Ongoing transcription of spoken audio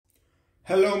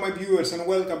Hello my viewers and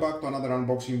welcome back to another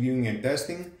unboxing, viewing and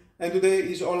testing. And today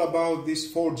is all about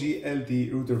this 4G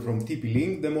LTE router from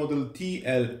TP-Link, the model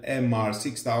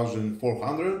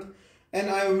TL-MR6400.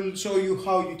 And I will show you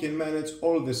how you can manage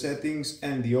all the settings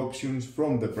and the options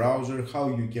from the browser, how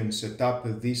you can set up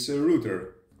this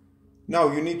router.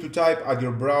 Now you need to type at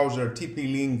your browser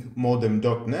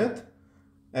tplinkmodem.net,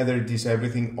 and there it is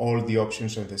everything, all the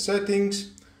options and the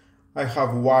settings. I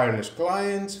have wireless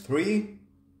clients, 3.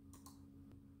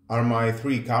 Are my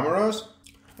 3 cameras.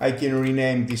 I can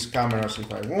rename these cameras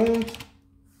if I want.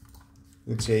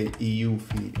 Let's say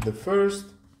EUFI the first.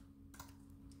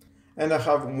 And I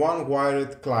have 1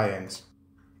 wired client.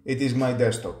 It is my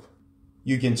desktop.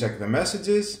 You can check the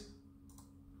messages,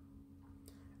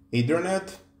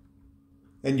 internet,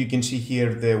 and you can see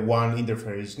here the one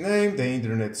interface name, the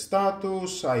internet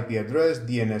status, IP address,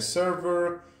 DNS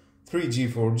server,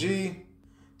 3G, 4G,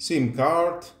 SIM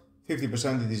card,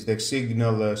 50% it is the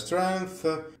signal strength,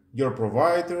 your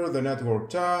provider, the network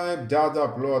type, data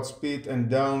upload speed and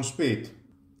down speed.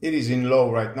 It is in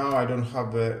low right now, I don't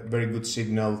have a very good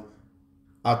signal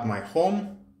at my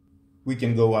home. We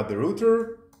can go at the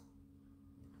router.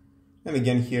 And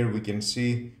again here we can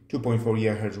see 2.4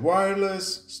 GHz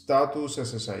wireless, status,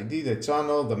 SSID, the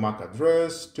channel, the MAC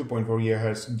address, 2.4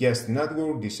 GHz guest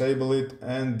network, disable it,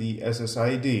 and the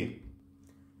SSID.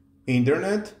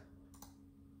 Internet.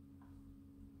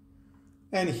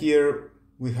 And here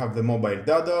we have the mobile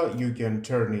data. You can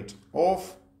turn it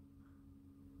off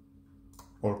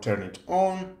or turn it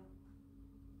on.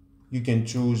 You can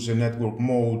choose the network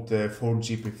mode,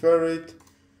 4G preferred,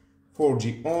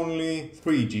 4G only,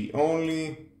 3G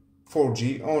only,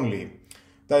 4G only.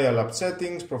 Dial-up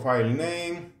settings, profile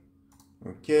name,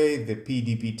 okay, the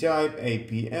PDP type,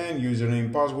 APN,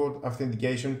 username, password,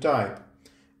 authentication type,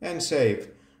 and save.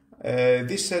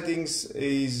 This settings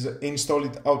is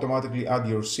installed automatically at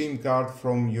your SIM card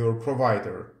from your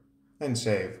provider, and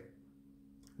save.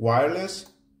 Wireless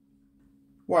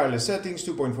settings,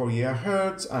 2.4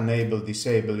 GHz, enable,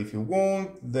 disable if you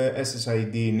want, the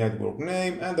SSID network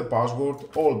name and the password,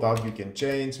 all that you can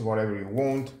change whatever you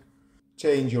want.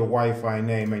 Change your Wi-Fi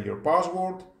name and your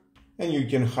password, and you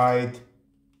can hide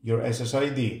your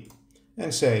SSID,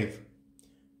 and save.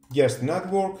 Guest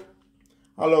network.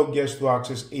 Allow guests to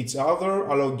access each other,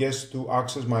 allow guests to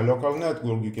access my local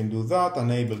network. You can do that,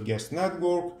 enable guest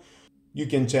network. You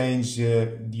can change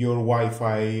your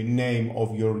Wi-Fi name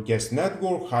of your guest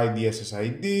network, hide the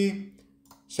SSID,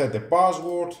 set a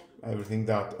password, everything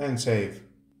that, and save.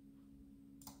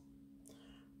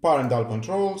 Parental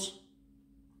controls,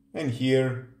 and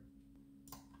here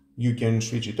you can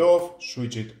switch it off,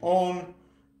 switch it on,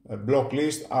 block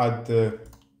list, add a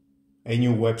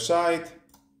new website,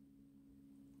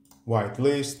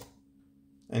 whitelist,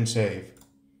 and save.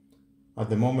 At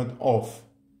the moment off.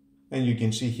 And you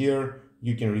can see here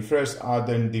you can refresh, add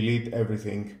and delete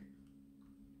everything.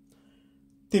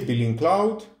 TP-Link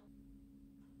Cloud.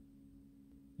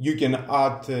 You can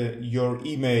add your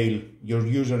email, your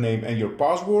username and your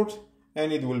password,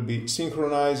 and it will be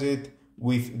synchronized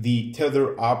with the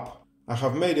Tether app. I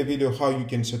have made a video how you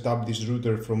can set up this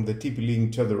router from the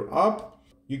TP-Link Tether app.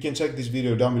 You can check this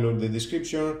video down below in the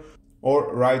description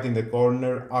or right in the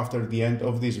corner after the end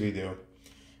of this video.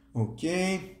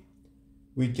 Okay,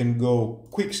 we can go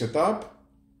quick setup,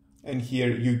 and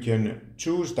here you can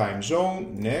choose time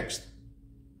zone, next.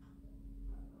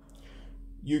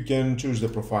 You can choose the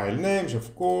profile names,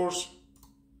 of course,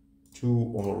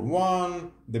 2 or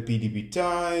 1, the PDP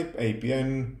type,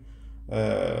 APN,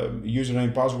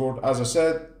 username, password. As I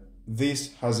said,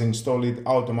 this has installed it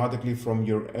automatically from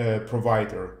your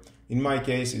provider. In my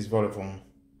case, it's Vodafone.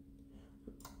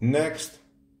 Next,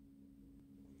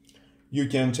 you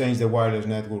can change the wireless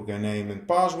network and name and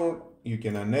password. You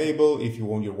can enable if you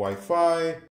want your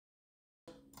Wi-Fi.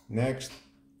 Next,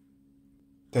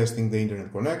 testing the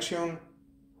internet connection.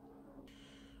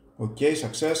 Okay,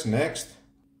 success, next.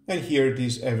 And here it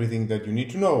is everything that you need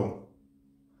to know.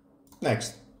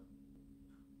 Next.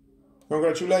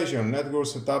 Congratulations, network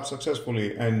set up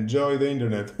successfully. Enjoy the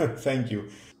internet. Thank you.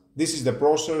 This is the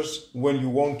process when you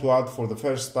want to add for the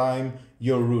first time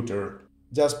your router.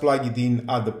 Just plug it in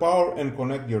at the power and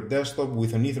connect your desktop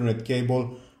with an Ethernet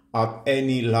cable at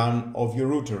any LAN of your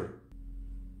router.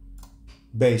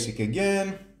 Basic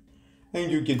again, and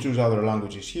you can choose other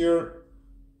languages here.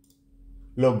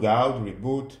 Log out,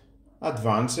 reboot,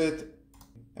 advanced,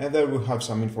 and there we have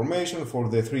some information for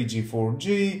the 3G,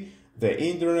 4G, the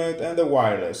internet and the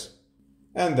wireless,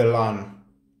 and the LAN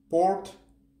port,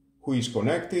 who is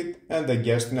connected, and the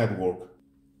guest network.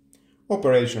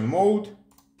 Operation mode,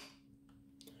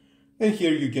 And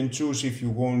here you can choose if you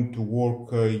want to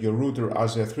work your router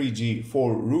as a 3G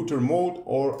 4 router mode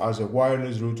or as a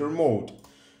wireless router mode.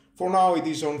 For now it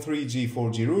is on 3G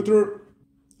 4G router.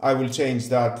 I will change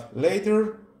that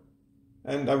later,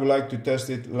 and I would like to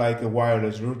test it like a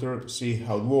wireless router, see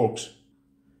how it works.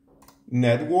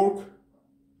 Network,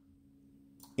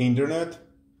 internet,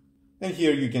 and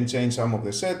here you can change some of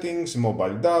the settings,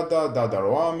 mobile data, data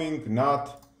roaming,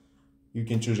 NAT. You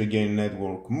can choose again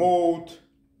network mode,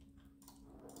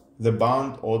 the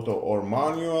band, auto or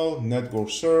manual, network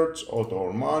search, auto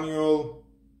or manual,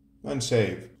 and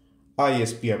save.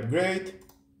 ISP upgrade,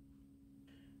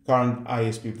 current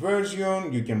ISP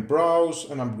version, you can browse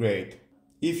and upgrade.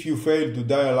 If you fail to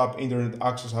dial up internet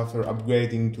access after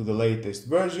upgrading to the latest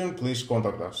version, please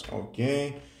contact us.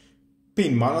 Okay.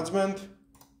 PIN management,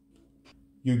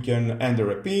 you can enter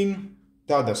a PIN,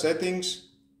 data settings,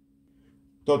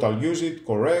 total usage,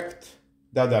 correct,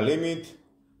 data limit,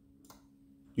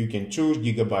 you can choose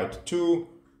gigabyte 2,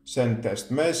 send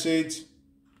test message,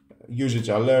 usage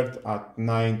alert at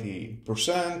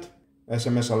 90%,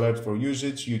 SMS alert for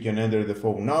usage, you can enter the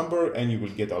phone number and you will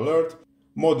get alert.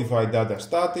 Modify data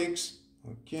statics,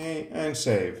 okay, and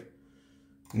save.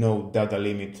 No data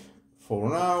limit for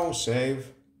now,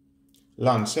 save.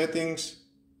 LAN settings,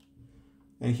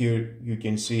 and here you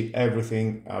can see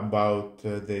everything about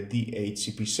the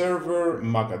DHCP server,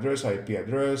 MAC address, IP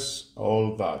address,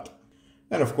 all that.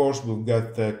 And of course we'll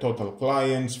get the total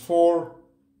clients for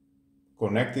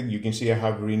connected. You can see I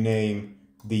have renamed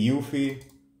the UFI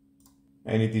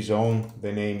and it is on,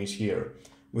 the name is here,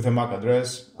 with a MAC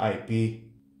address, IP,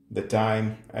 the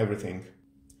time, everything.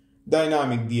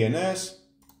 Dynamic DNS,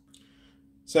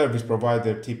 service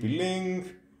provider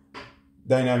TP-Link,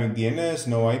 dynamic DNS,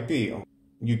 no IP.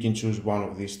 You can choose one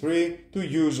of these three. To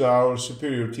use our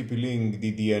superior TP-Link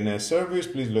DNS service,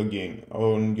 please log in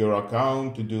on your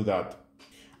account to do that.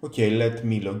 Okay, let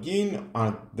me log in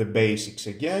at the basics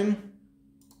again.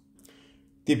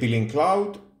 TP-Link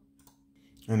Cloud,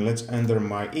 and let's enter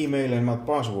my email and my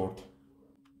password.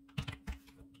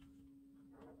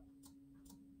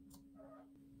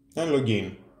 And log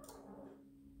in.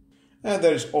 And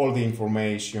there is all the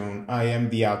information. I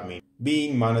am the admin,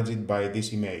 being managed by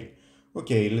this email.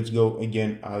 Okay, let's go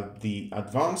again at the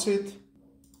advanced,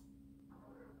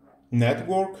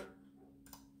 network,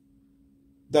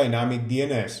 dynamic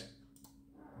DNS.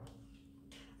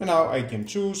 And now I can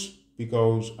choose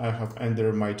because I have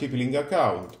entered my TP-Link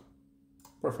account.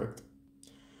 Perfect.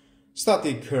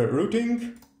 Static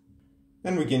routing,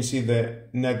 and we can see the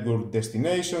network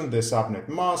destination, the subnet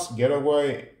mask,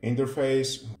 getaway,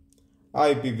 interface,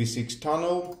 IPv6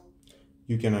 tunnel.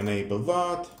 You can enable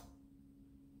that.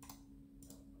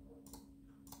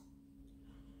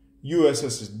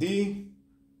 USSD,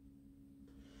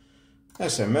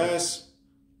 SMS,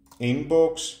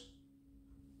 inbox,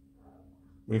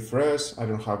 refresh. I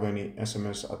don't have any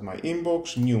SMS at my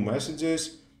inbox. New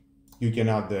messages. You can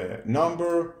add the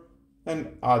number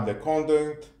and add the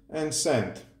content and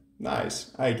send.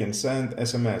 Nice, I can send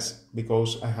SMS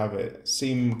because I have a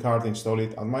SIM card installed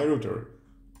at my router.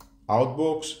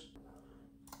 Outbox,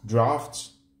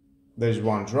 drafts, there's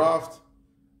one draft,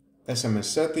 SMS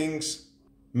settings,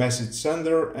 message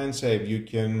sender and save. You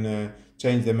can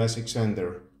change the message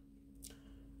sender.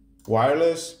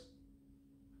 Wireless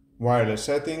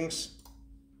settings.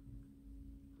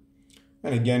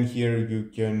 And again here you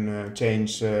can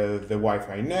change the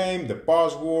Wi-Fi name, the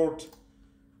password.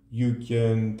 You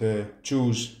can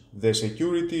choose the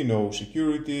security, no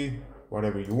security,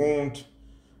 whatever you want.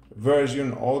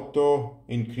 Version, auto,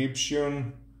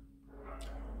 encryption,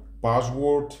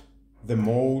 password, the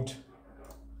mode,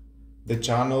 the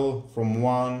channel from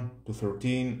 1 to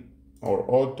 13 or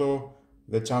auto,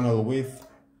 the channel width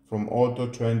from auto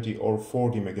 20 or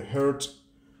 40 MHz,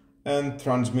 and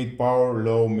transmit power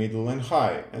low, middle and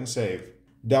high, and save.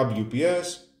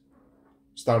 WPS,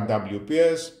 start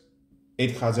WPS.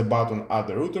 It has a button at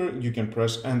the router, you can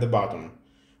press and the button.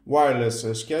 Wireless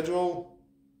schedule.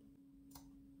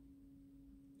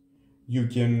 You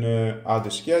can add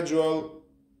a schedule,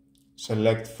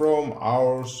 select from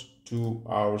hours to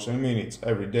hours and minutes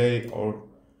every day, or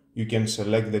you can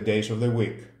select the days of the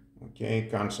week. Okay,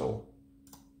 cancel.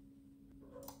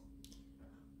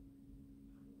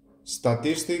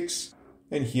 Statistics,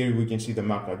 and here we can see the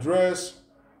MAC address.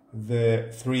 The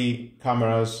 3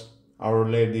 cameras are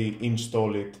already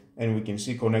installed and we can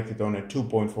see connected on a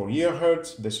 2.4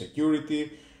 GHz, the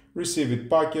security, received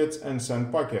packets and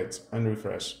send packets, and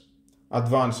refresh.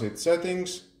 Advanced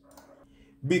settings,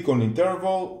 beacon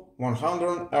interval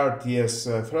 100,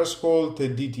 RTS threshold,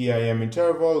 DTIM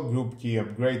interval, group key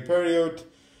upgrade period.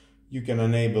 You can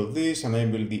enable this,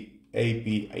 enable the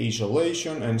AP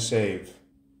isolation and save.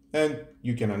 And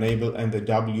you can enable and the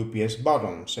WPS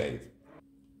button, save.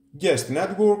 Guest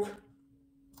network.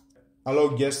 Allow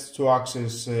guests to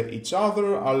access each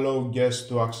other, allow guests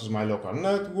to access my local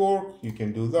network, you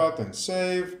can do that and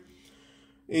save.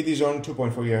 It is on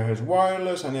 2.4 GHz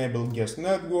wireless, enable guest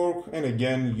network, and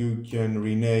again you can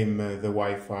rename the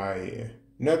Wi-Fi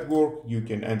network, you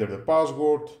can enter the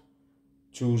password,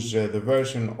 choose the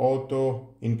version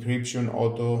auto, encryption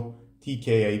auto,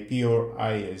 TKIP or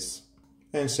IS,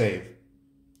 and save.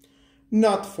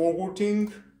 NAT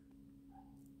forwarding,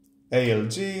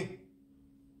 ALG,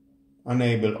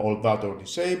 enable all that or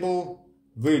disable.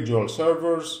 Virtual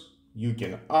servers, you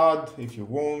can add if you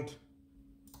want.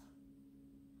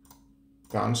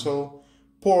 Cancel.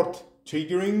 Port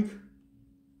triggering,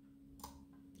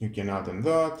 you can add in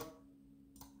that.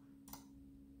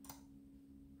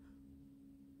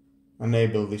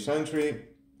 Enable this entry.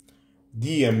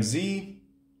 DMZ,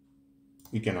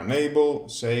 you can enable,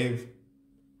 save.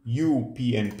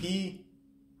 UPnP,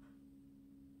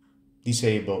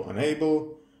 disable,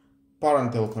 enable.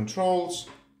 Parental controls,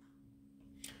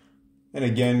 and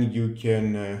again you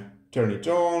can turn it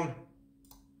on,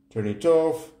 turn it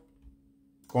off.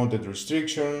 Content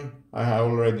restriction, I have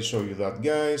already shown you that,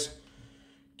 guys.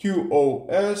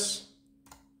 QoS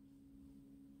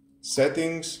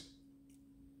settings,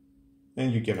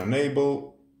 and you can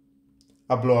enable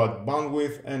upload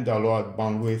bandwidth and download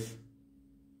bandwidth,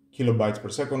 kilobytes per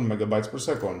second, megabytes per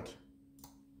second,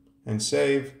 and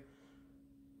save.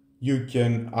 You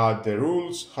can add the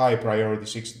rules: high priority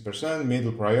 60%,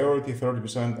 middle priority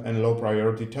 30%, and low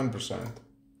priority 10%.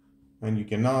 And you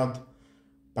can add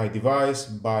by device,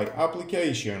 by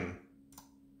application.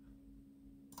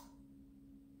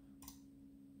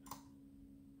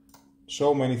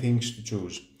 So many things to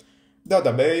choose.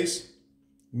 Database,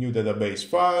 new database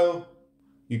file,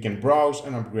 you can browse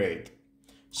and upgrade.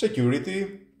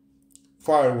 Security,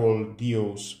 firewall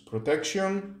DOS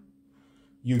protection,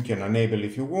 you can enable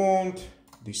if you want,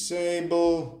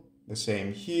 disable, the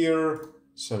same here,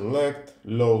 select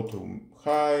low to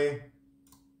high,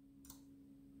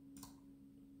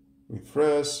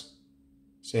 refresh,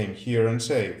 same here and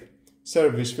save.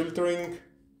 Service filtering,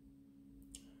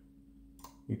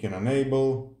 you can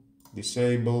enable,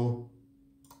 disable,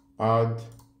 add,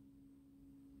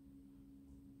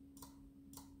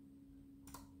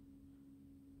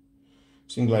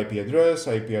 single IP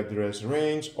address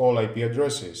range, all IP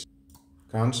addresses.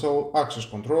 Cancel. Access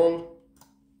control.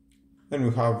 Then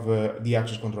we have the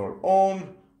access control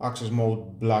on, access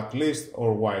mode blacklist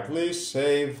or whitelist,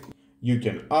 save. You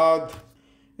can add,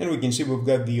 and we can see we've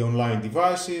got the online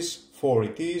devices, 4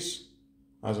 it is.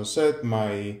 As I said,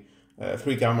 my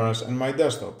 3 cameras and my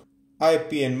desktop.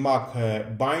 IP and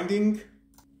MAC binding,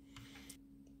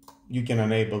 you can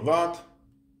enable that,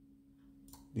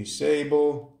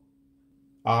 disable,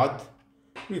 add,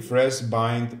 refresh,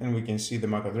 bind, and we can see the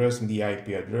MAC address and the IP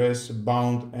address,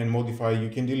 bound and modify, you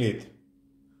can delete.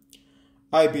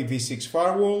 IPv6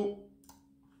 firewall,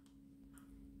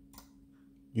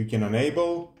 you can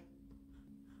enable,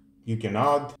 you can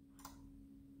add,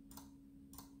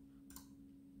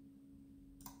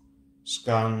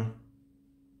 scan.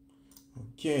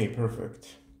 Okay,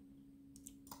 perfect.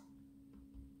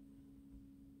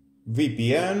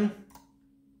 VPN,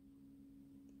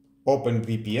 open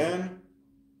VPN,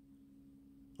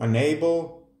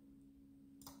 enable,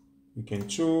 you can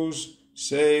choose,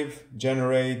 save,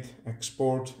 generate,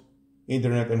 export,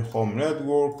 internet and home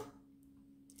network,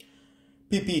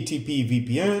 PPTP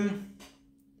VPN,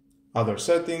 other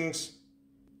settings,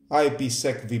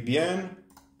 IPsec VPN,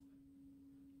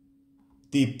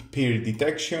 deep peer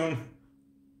detection,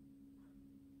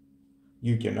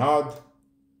 you can add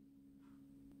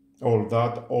all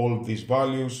that, all these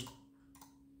values.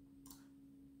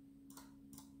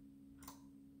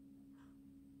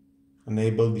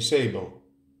 Enable, disable,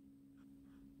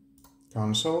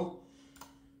 cancel,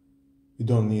 we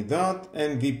don't need that,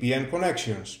 and VPN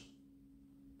connections.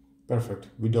 Perfect,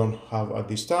 we don't have at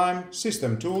this time.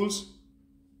 System tools,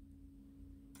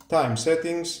 time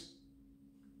settings,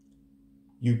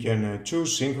 you can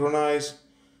choose synchronize,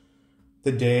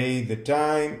 the day, the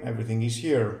time, everything is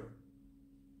here.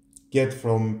 Get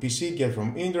from PC, get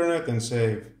from internet and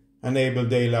save. Enable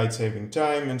daylight saving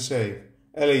time and save.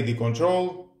 LED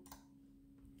control,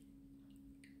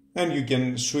 and you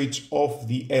can switch off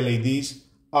the LEDs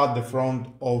at the front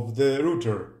of the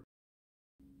router.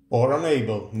 Or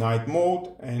enable night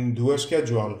mode and do a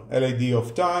schedule. LED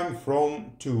off time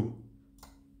from 2.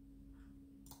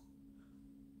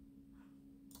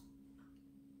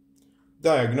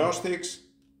 Diagnostics,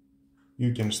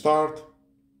 you can start,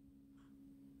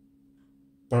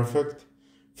 perfect.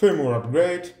 Firmware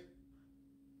upgrade,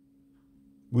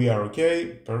 we are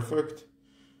okay, perfect.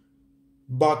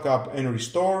 Backup and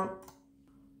restore,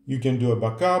 you can do a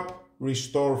backup,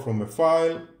 restore from a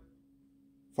file,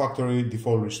 factory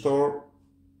default restore.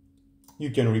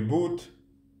 You can reboot,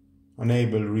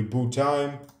 enable reboot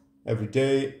time every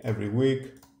day, every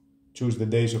week, choose the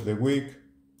days of the week,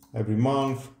 every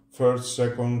month,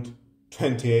 1st, 2nd,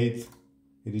 28th,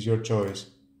 it is your choice.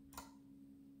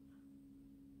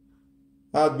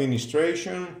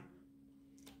 Administration,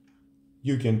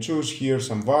 you can choose here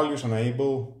some values,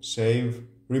 enable, save,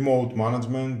 remote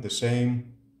management, the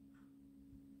same.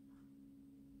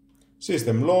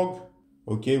 System log,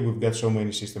 okay, we've got so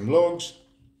many system logs.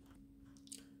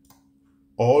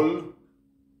 All,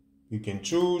 you can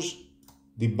choose,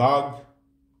 debug,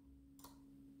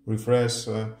 refresh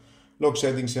log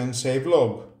settings and save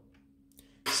log.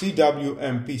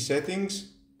 CWMP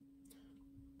settings,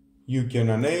 you can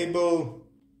enable,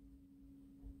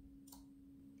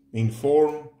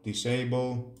 inform,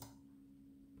 disable.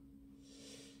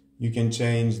 You can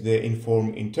change the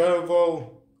inform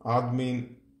interval,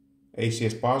 admin,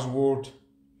 ACS password,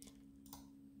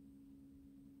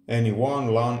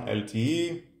 anyone, LAN,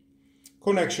 LTE,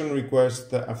 connection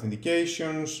request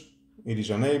authentications, it is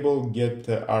enabled, get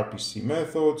RPC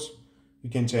methods, you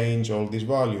can change all these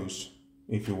values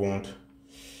if you want.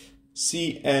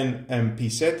 CNMP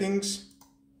settings,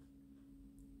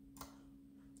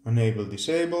 enable,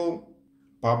 disable,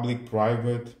 public,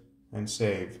 private and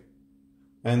save,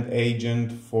 and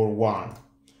agent for one.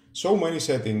 So many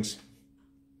settings.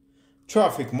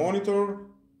 Traffic monitor,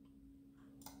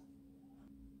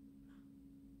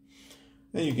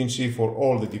 and you can see for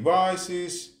all the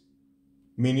devices,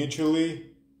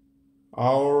 minutely,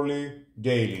 hourly,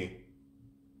 daily.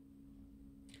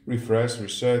 Refresh,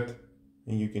 reset,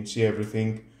 and you can see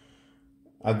everything.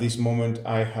 At this moment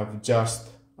I have just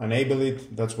enabled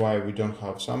it, that's why we don't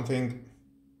have something.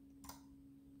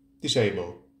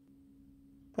 Disable.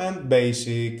 And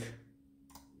basic.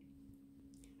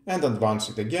 And advance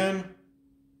it again.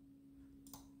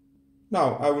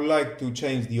 Now I would like to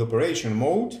change the operation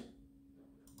mode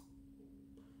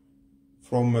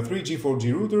from a 3G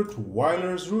 4G router to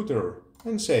wireless router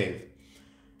and save.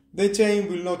 The change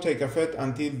will not take effect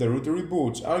until the router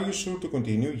reboots. Are you sure to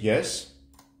continue? Yes.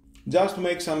 Just to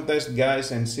make some tests, guys,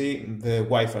 and see the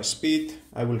Wi-Fi speed,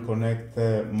 I will connect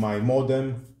my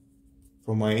modem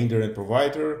from my internet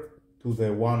provider to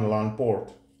the one LAN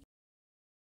port.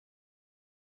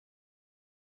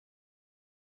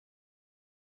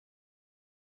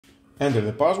 Enter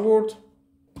the password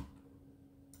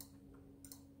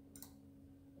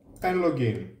and log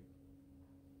in.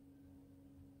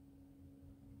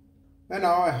 And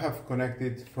now I have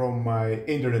connected from my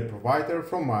internet provider,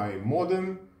 from my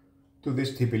modem, to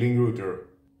this TP-Link router.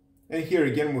 And here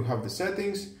again we have the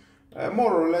settings,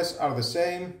 more or less are the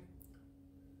same.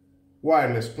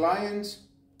 Wireless clients,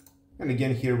 and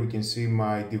again here we can see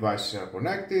my devices are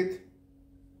connected.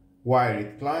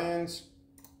 Wired clients,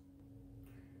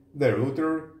 the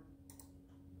router,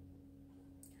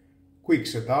 quick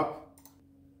setup,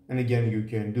 and again you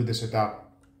can do the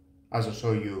setup as I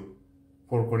show you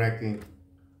for connecting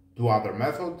to other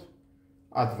method,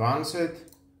 advanced,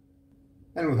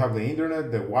 and we have the internet,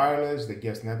 the wireless, the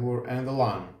guest network and the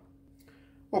LAN.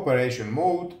 Operation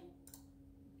mode,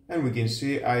 and we can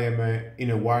see I am in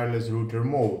a wireless router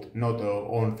mode, not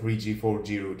on 3G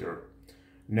 4G router.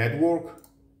 Network,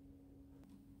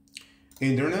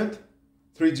 internet,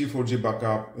 3G 4G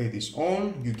backup, it is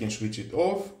on, you can switch it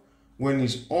off. When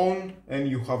it's on and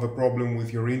you have a problem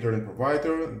with your internet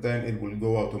provider, then it will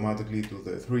go automatically to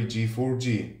the 3G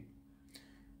 4G.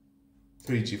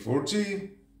 3G 4G,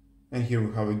 and here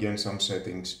we have again some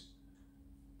settings.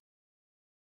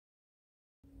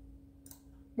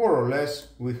 More or less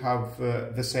we have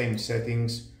the same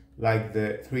settings like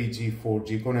the 3G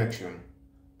 4G connection.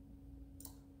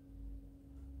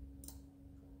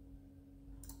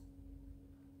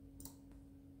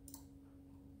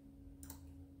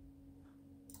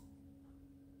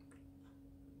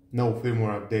 No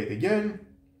firmware update again.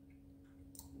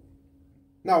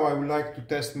 Now I would like to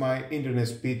test my internet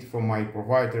speed from my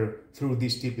provider through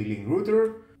this TP-Link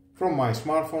router, from my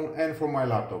smartphone and from my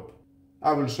laptop.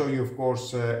 I will show you of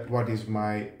course what is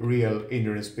my real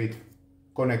internet speed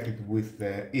connected with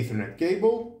the Ethernet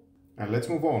cable, and let's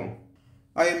move on.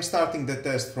 I am starting the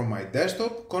test from my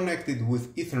desktop connected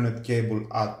with Ethernet cable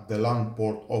at the LAN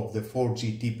port of the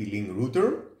 4G TP-Link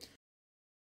router.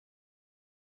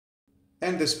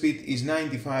 And the speed is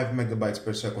 95 megabytes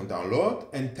per second download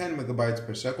and 10 megabytes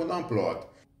per second upload.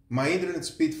 My internet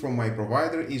speed from my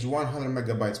provider is 100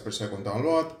 megabytes per second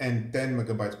download and 10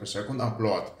 megabytes per second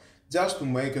upload, just to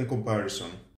make a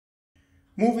comparison.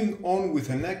 Moving on with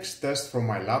the next test from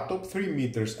my laptop, 3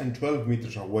 meters and 12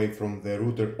 meters away from the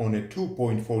router on a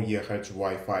 2.4 GHz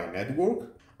Wi-Fi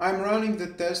network. I'm running the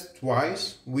test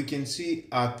twice. We can see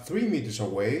at 3 meters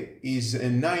away is a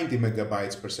 90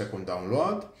 megabytes per second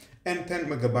download and 10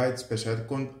 megabytes per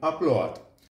second upload.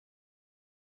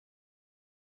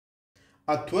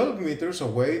 At 12 meters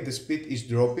away the speed is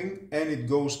dropping and it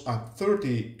goes at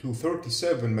 30 to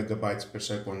 37 megabytes per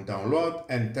second download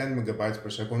and 10 megabytes per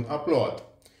second upload.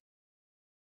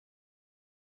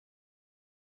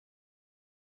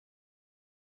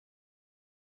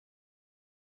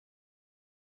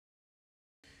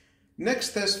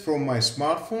 Next test from my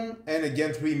smartphone, and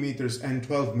again 3 meters and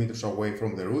 12 meters away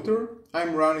from the router.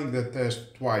 I'm running the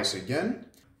test twice again.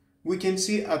 We can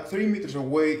see at 3 meters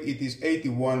away it is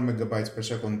 81 megabytes per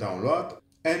second download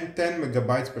and 10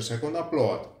 megabytes per second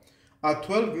upload. At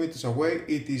 12 meters away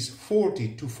it is 40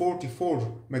 to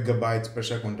 44 megabytes per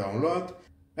second download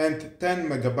and 10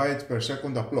 megabytes per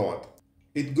second upload.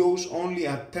 It goes only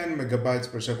at 10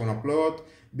 megabytes per second upload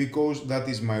because that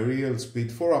is my real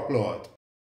speed for upload.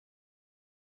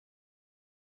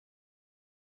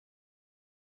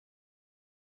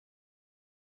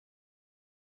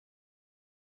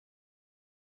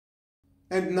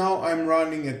 And now I'm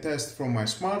running a test from my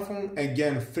smartphone,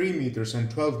 again 3 meters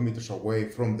and 12 meters away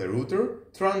from the router,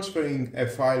 transferring a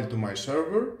file to my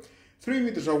server. 3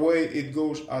 meters away it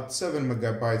goes at 7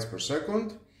 megabytes per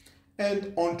second,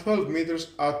 and on 12 meters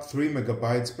at 3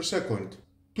 megabytes per second.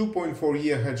 2.4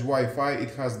 GHz Wi-Fi,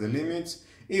 it has the limits,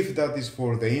 if that is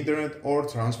for the internet or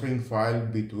transferring file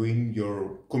between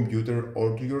your computer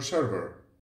or to your server.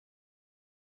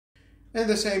 And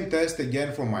the same test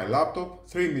again from my laptop,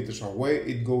 3 meters away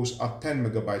it goes at 10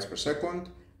 megabytes per second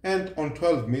and on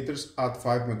 12 meters at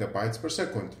 5 megabytes per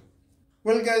second.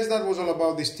 Well guys, that was all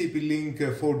about this TP-Link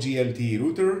 4G LTE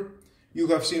router. You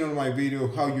have seen on my video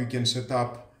how you can set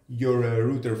up your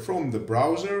router from the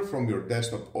browser, from your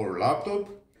desktop or laptop.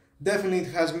 Definitely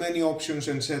it has many options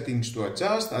and settings to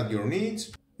adjust at your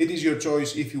needs. It is your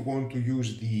choice if you want to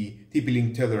use the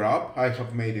TP-Link Tether app. I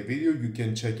have made a video, you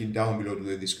can check it down below to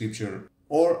the description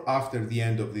or after the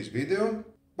end of this video.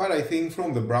 But I think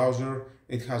from the browser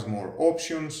it has more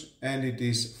options and it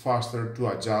is faster to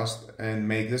adjust and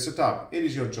make the setup. It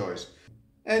is your choice.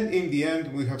 And in the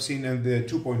end we have seen the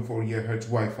 2.4 GHz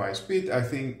Wi-Fi speed. I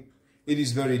think it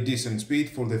is very decent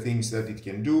speed for the things that it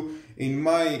can do. In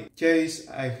my case,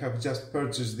 I have just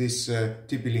purchased this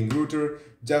TP-Link router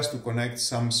just to connect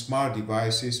some smart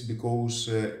devices because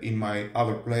in my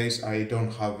other place I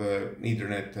don't have an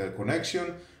internet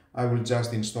connection. I will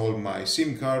just install my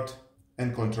SIM card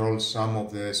and control some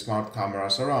of the smart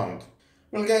cameras around.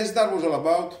 Well guys, that was all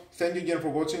about. Thank you again for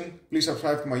watching. Please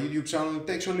subscribe to my YouTube channel. It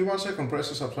takes only 1 second. Press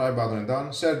the subscribe button and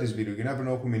done. Share this video, you never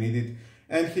know who may need it.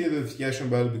 And hit the notification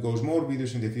bell because more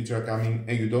videos in the future are coming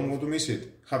and you don't want to miss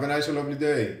it. Have a nice and lovely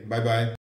day. Bye bye.